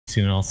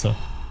soon also.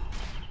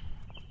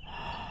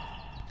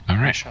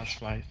 Alright. Shots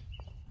fly.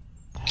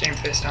 Game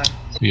FaceTime.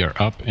 We are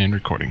up and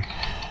recording.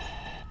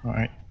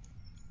 Alright.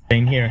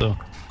 Same here. So.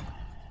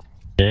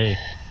 Hey.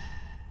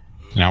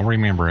 Now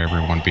remember,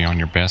 everyone, be on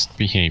your best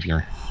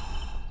behavior.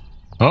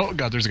 Oh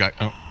god, there's a guy.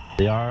 Oh.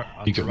 They are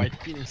on You the got right me.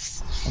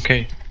 penis.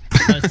 Okay.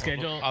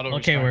 Schedule. Auto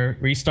Okay, restart. we're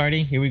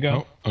restarting. Here we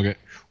go. Oh, okay.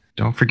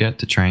 Don't forget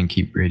to try and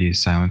keep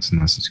radius silence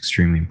unless it's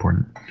extremely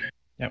important.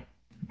 Yep.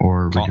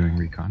 Or we're Cool. doing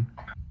recon.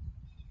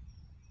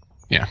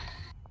 Yeah.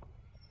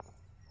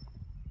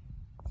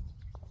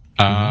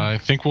 I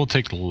think we'll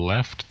take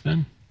left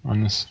then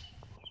on this.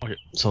 Okay.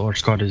 So our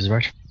squad is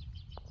right.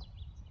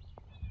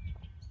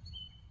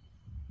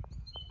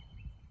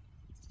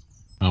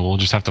 We'll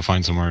just have to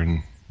find somewhere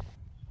and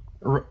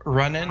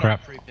Run in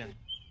Crap. or creep in?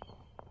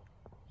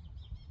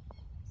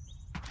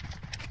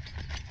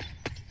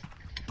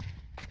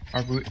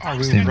 Are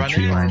we Stay in the running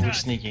tree or are line. we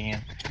sneaking in?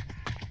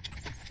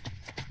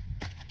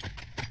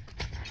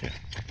 Okay.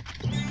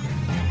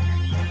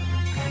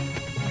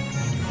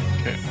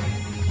 Okay.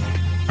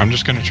 I'm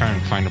just gonna try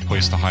and find a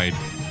place to hide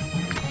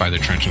by the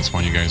trench and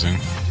spawn you guys in.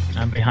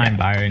 I'm behind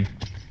Byron.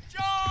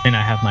 And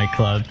I have my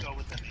club.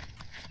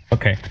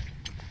 Okay.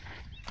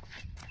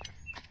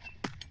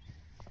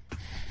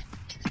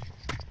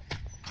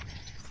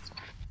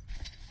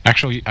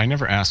 Actually, I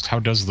never asked, how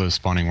does the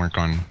spawning work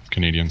on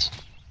Canadians?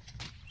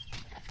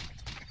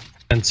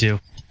 Thanks you.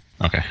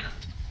 Okay.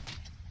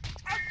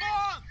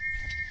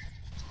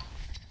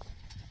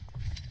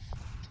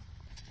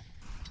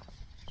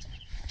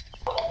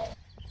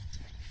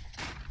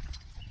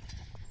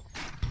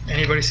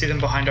 Anybody see them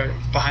behind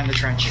the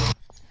trench?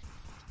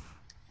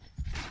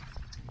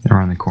 They're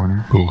on the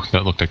corner. Ooh,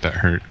 that looked like that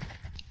hurt.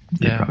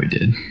 They Yeah. probably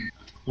did.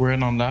 We're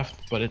in on left,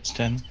 but it's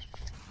 10.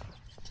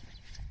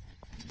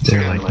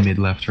 They're like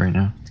mid-left right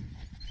now.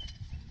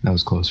 That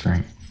was close,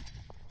 Frank.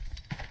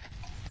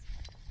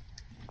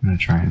 I'm gonna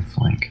try and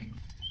flank.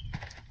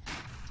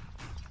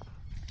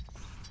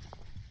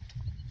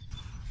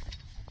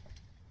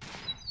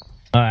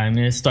 I'm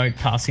gonna start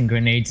tossing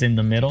grenades in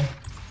the middle.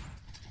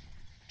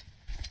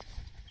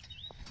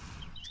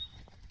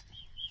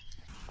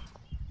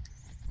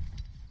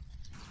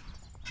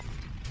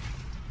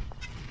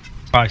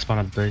 I spawn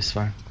at base,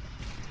 fine.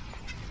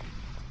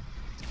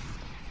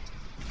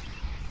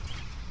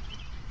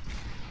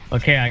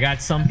 Okay, I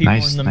got some people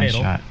Nice, in the nice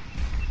middle. shot.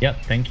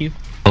 Yep, thank you.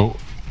 Oh.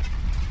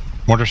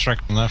 Mortar strike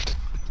on left.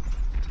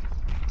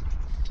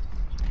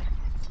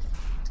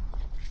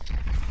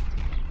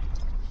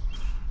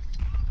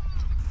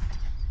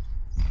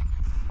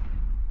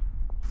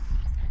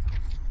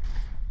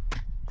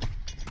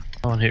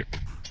 On here.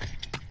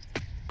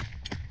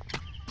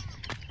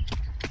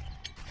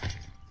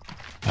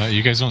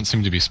 You guys don't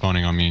seem to be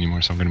spawning on me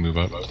anymore, so I'm gonna move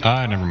up.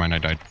 Ah, never mind, I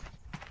died.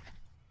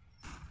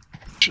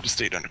 Should have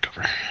stayed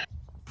undercover.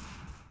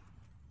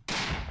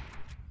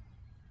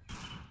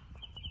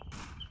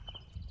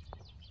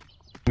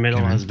 Middle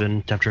Okay, has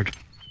been captured.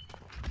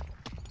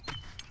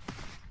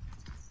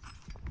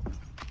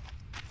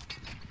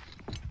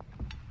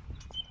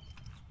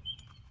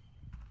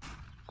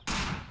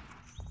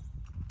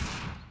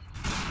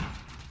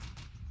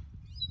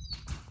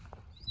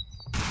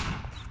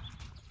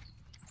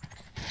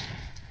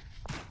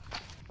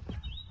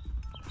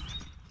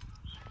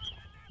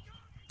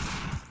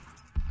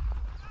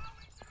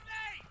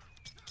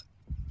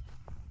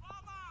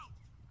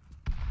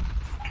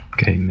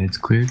 Okay, mid's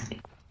cleared.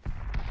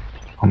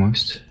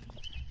 Almost.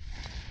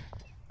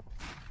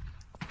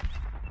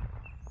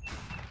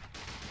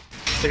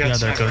 They got Yeah, they're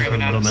sniper going from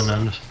coming at middle us.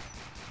 and end.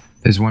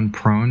 There's one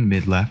prone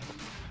mid-left.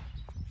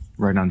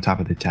 Right on top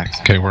of the tax.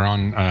 Okay, we're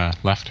on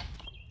left.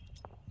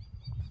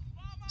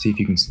 See if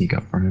you can sneak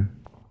up from him.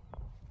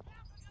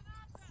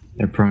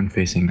 They're prone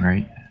facing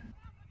right.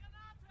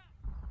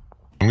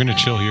 I'm gonna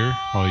chill here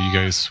while you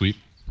guys sweep.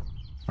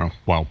 Oh,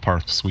 while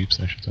Parth sweeps,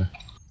 I should say.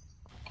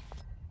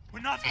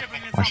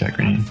 Watch that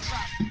grenade.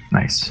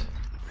 Nice.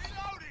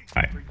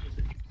 Alright.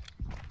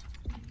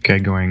 Okay,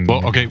 going.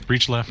 Well, okay,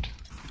 breach left.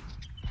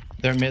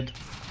 They're mid.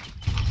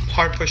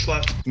 Hard push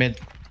left. Mid.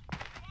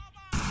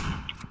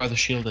 Where the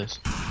shield is.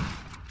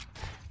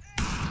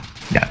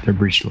 Yeah, they're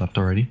breached left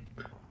already.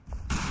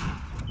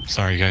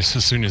 Sorry guys,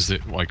 as soon as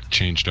it like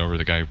changed over,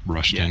 the guy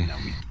rushed in.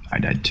 I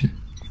died too.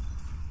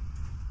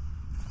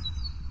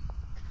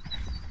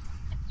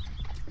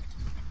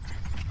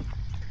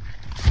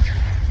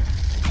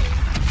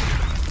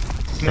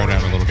 Try to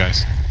have a little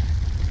guys.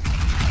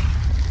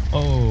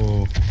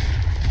 Oh.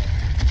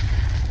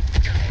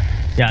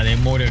 Yeah, they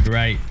mortared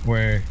right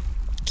where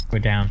we're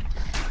down.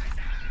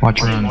 Watch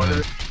They're around.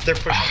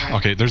 pushing right.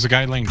 Okay, there's a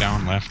guy laying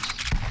down left.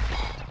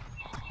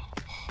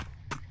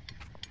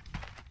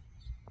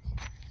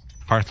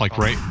 Parth, like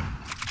right.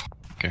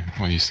 Okay,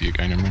 well you see a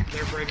guy, never mind.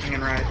 They're breaking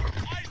in right.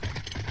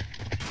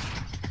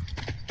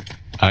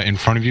 In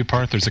front of you,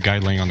 Parth, there's a guy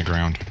laying on the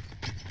ground.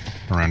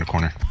 Around a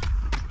corner.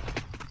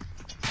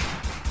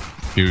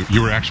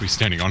 You were actually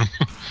standing on him.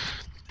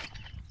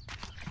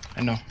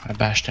 I know, I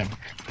bashed him.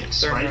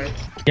 They're right.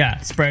 Yeah,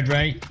 spread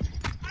right.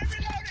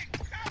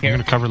 I'm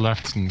gonna cover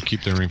left and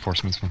keep the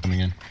reinforcements from coming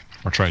in.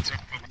 Or try to.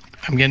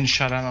 I'm getting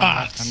shot at on the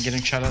left. I'm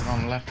getting shot at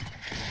on the left.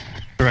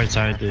 The right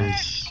side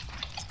is...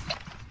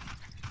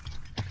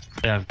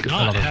 Yeah, a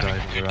lot of guys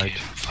on the right.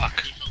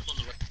 Fuck.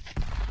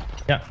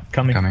 Yeah,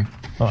 coming. Coming.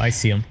 Oh, I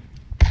see him.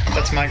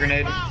 That's my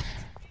grenade.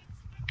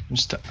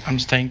 I'm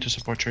staying to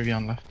support Trivia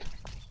on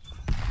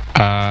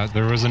left.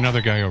 There was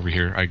another guy over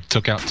here. I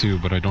took out 2,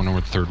 but I don't know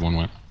where the 3rd one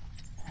went.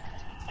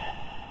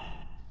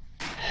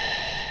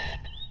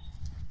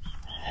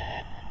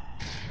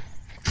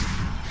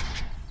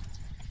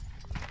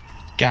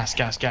 Gas.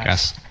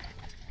 Gas.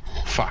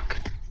 Fuck.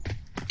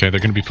 Okay, they're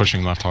gonna be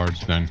pushing left hard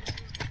then.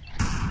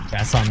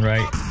 That's on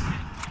right.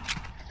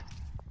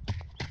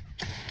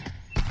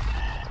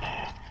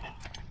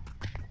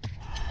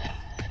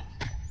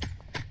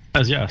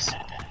 Yes.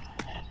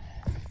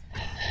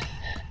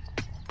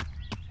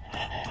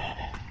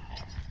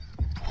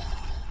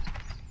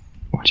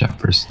 Watch out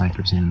for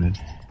snipers in the mid.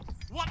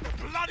 What the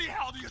bloody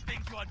hell do you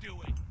think you are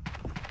doing?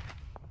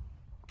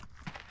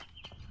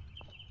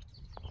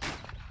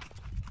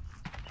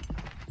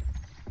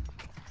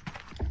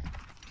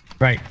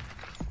 Right.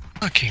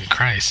 Fucking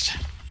Christ.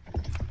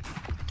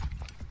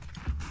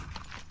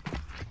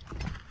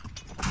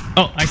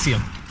 Oh, I see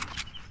him.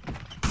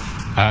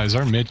 Is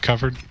our mid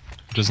covered?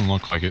 It doesn't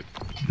look like it.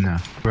 No.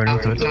 Running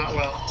to it. Not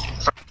well.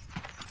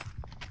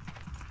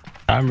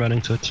 I'm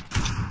running to it.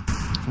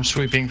 I'm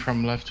sweeping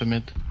from left to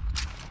mid.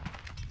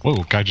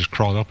 Whoa, guy just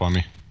crawled up on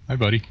me. Hi,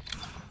 buddy.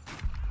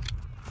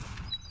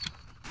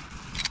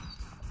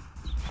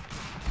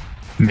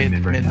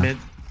 Mid right now. Mid.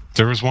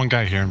 There was one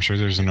guy here. I'm sure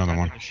there's another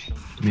one.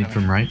 Mid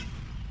from right.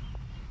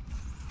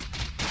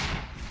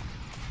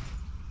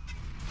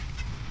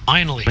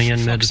 Finally, Bring in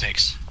for mid. fuck's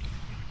sakes.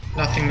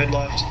 Nothing mid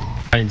left.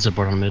 I need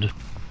support on mid.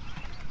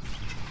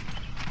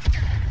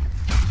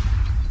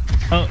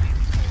 Oh,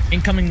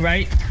 incoming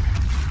right.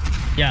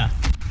 Yeah.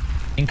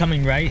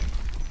 Incoming right.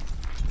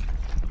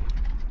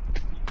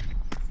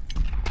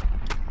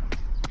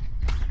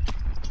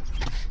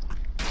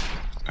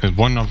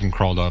 One of them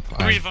crawled up.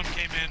 3 of them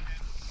came in.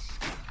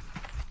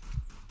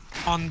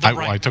 On the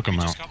right. I took him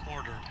We out. just got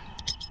mortared.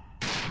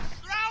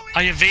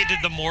 I evaded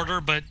the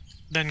mortar, but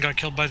then got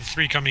killed by the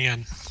 3 coming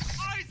in.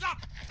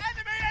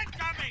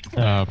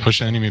 Push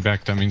the enemy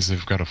back. That means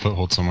they've got a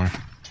foothold somewhere.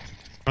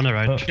 On the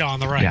right. Oh. Yeah, on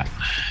the right. Yeah.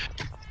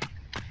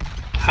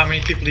 How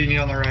many people do you need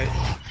on the right?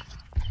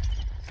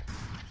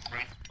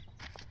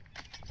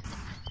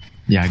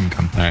 Yeah, I can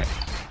come. Alright.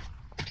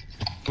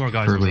 More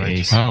guys on the Early right.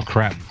 ace. Oh,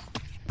 crap.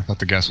 I thought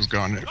the gas was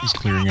gone. It was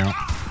clearing out.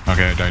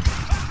 Okay, I died.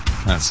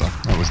 That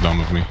sucked. That was dumb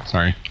of me.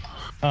 Sorry.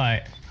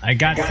 Alright, I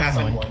got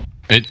someone.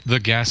 The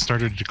gas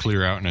started to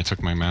clear out and I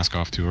took my mask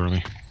off too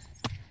early.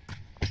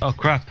 Oh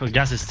crap, the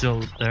gas is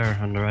still there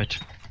on the right.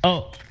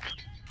 Oh,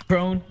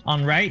 prone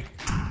on right.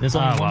 There's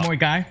only one more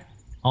guy.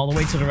 All the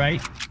way to the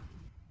right.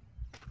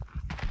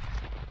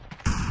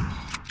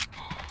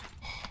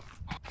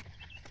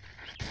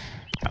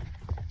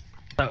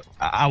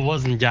 I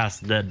wasn't gas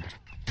dead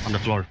on the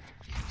floor.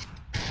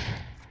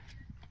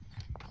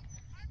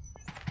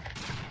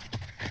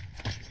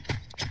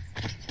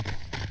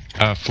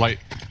 Flight.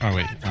 Oh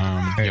wait.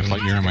 Yeah,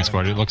 Flight, you're in my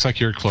squad. It looks like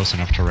you're close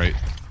enough to right.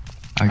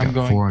 I got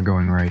going. 4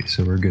 going right,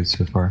 so we're good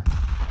so far.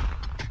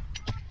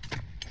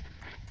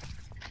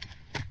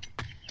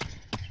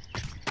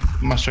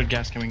 Mustard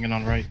gas coming in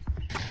on right.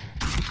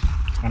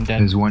 I'm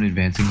dead. There's one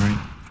advancing right.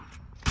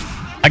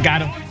 I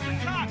got him.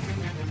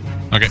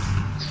 Okay.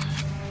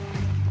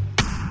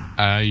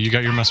 You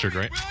got your mustard,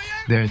 right?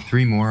 There are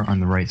 3 more on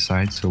the right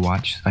side, so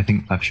watch. I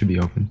think left should be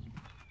open.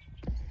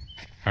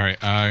 Alright,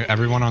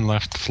 everyone on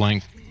left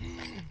flank,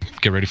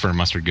 get ready for a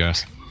mustard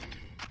gas.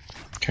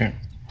 Okay.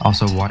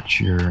 Also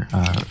watch your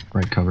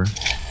right cover.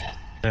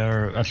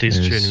 There are at least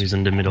 2 There's enemies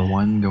in the middle.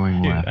 1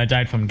 going Dude, left. I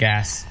died from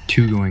gas.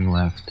 2 going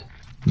left.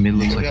 Mid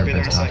looks like We'll our be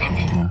there in best a option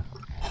second. right now.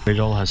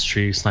 Middle has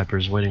 3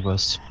 snipers waiting for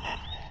us.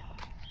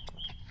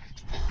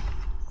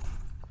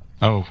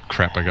 Oh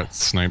crap, I got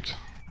sniped.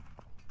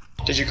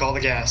 Did you call the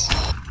gas?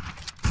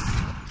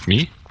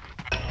 Me?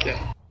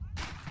 Yeah.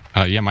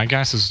 Yeah, my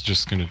gas is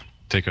just gonna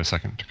take a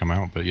second to come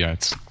out, but yeah,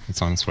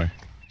 it's on its way.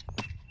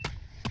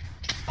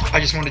 I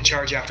just wanted to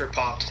charge after it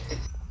popped.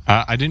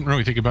 I didn't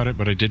really think about it,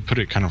 but I did put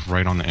it kind of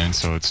right on the end,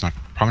 so it's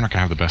probably not gonna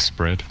have the best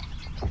spread.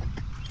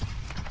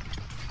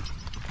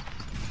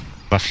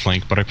 Left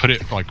flank, but I put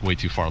it like way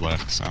too far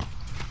left, so.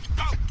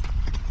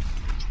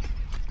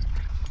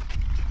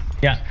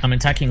 Yeah, I'm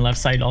attacking left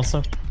side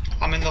also.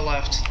 I'm in the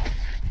left.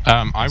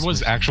 I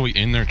was actually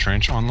in their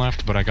trench on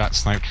left, but I got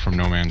sniped from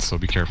no man, so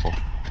be careful.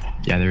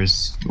 Yeah, there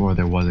was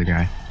a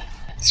guy.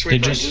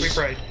 Sweep They right, just- sweep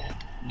right.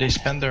 They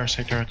spend their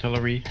sector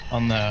artillery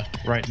on the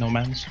right no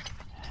man's.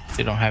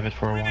 They don't have it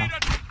for a while.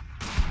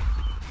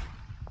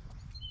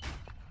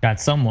 Got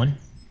someone.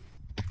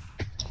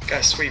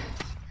 Guys, sweep.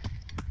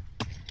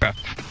 Crap.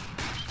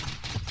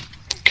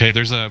 Okay,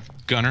 there's a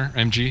gunner,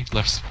 MG,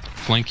 left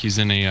flank. He's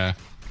in a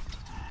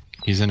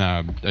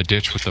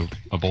ditch with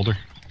a boulder.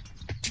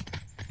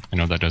 I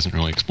know that doesn't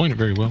really explain it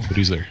very well, but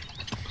he's there.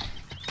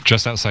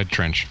 Just outside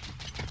trench.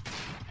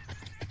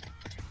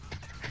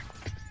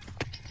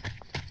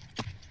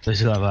 They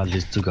still have at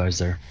least 2 guys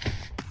there.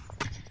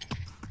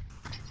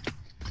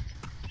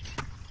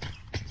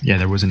 Yeah,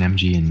 there was an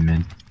MG in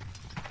mid.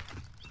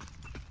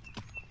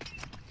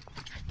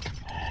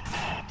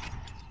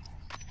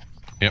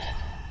 Yep.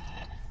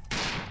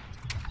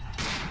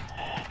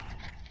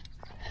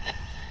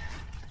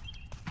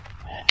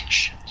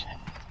 Shit.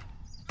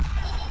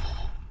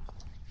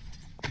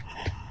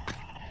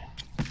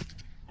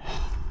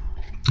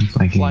 I'm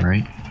flanking Flight.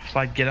 right.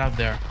 Flight, get out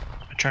there.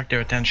 Attract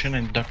their attention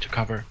and duck to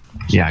cover.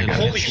 Yeah, I They got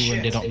don't it. hit you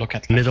and they don't look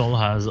at Middle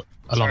has a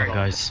lot Sorry. of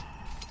guys.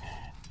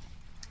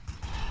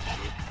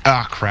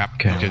 Ah, crap.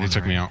 Okay, Okay, they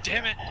took me out.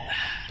 Damn it.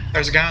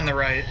 There's a guy on the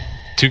right.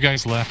 2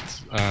 guys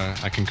left.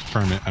 I can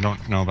confirm it. I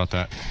don't know about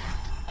that.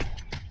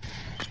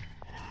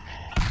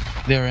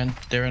 They're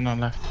in on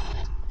left.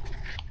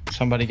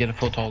 Somebody get a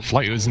foothold.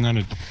 Flight, isn't that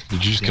a...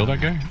 Did you just kill that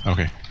guy?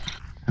 Okay.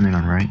 I'm in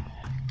on right.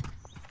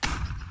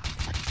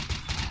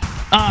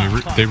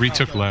 They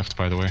retook left,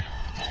 by the way.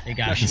 They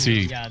got I can you.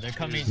 see- Yeah, they're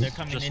coming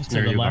Just into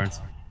near the you, left.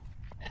 Barnes.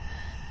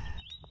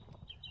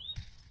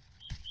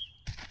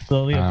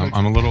 Slowly approaching.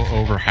 I'm a little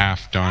over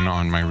half done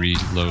on my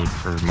reload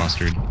for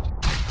mustard.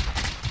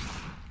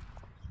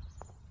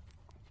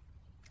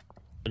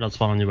 They're not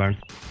spawning you, Baron.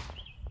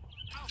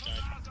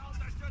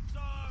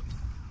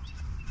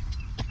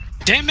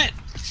 Damn it!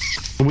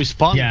 Can we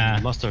spawn Yeah.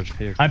 mustard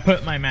here? I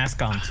put my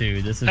mask on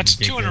too. This is That's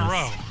ridiculous. 2 in a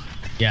row.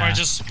 Yeah. Where I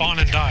just spawn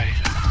and die.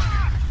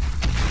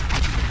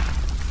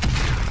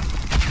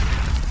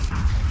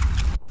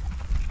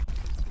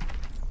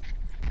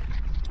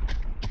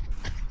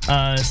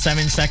 Uh,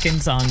 7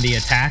 seconds on the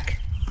attack.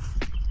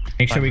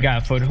 Make sure we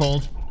got a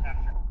foothold.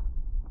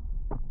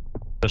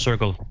 The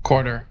circle.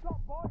 Quarter.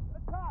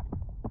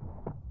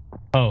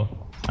 Oh,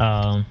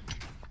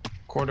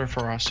 Quarter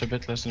for us, a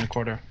bit less than a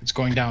quarter. It's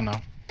going down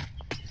now.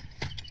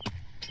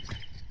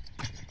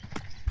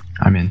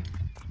 I'm in.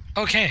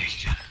 Okay.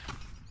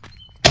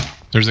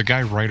 There's a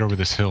guy right over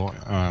this hill.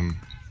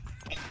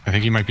 I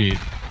think he might be...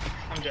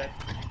 I'm dead.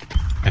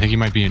 I think he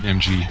might be an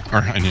MG... Or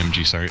an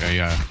MG, sorry.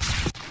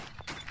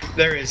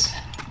 There is.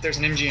 There's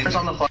an MG in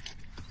there.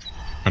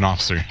 An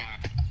officer.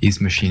 He's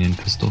machine and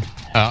pistol.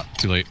 Ah,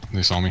 too late.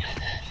 They saw me.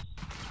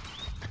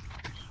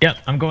 yep.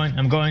 I'm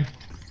going.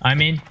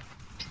 I'm in.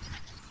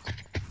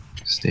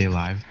 Stay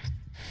alive.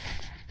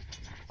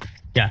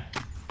 Yeah.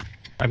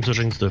 I'm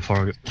switching to the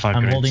 5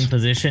 I'm grades. holding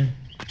position.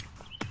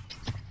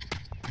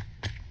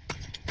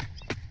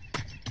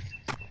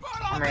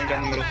 I'm running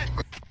down the middle.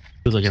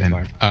 Do the game, Same.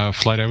 Baron.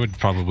 Flight, I would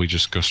probably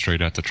just go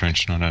straight at the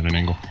trench, not at an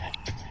angle.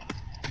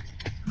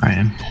 I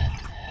am.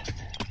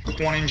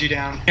 One MG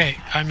down. Okay,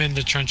 I'm in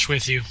the trench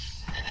with you.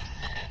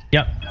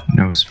 Yep.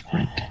 No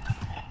sprint.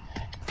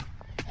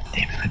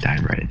 Damn it, I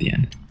died right at the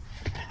end.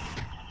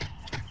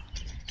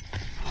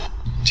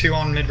 2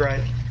 on mid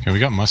right. Okay, we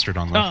got mustard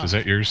on left. Oh. Is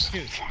that yours?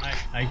 Shoot.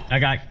 I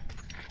got.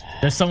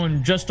 There's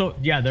someone just.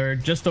 Yeah, they're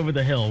just over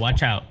the hill.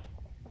 Watch out.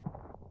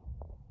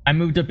 I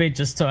moved a bit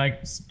just so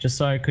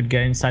I could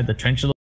get inside the trench a little.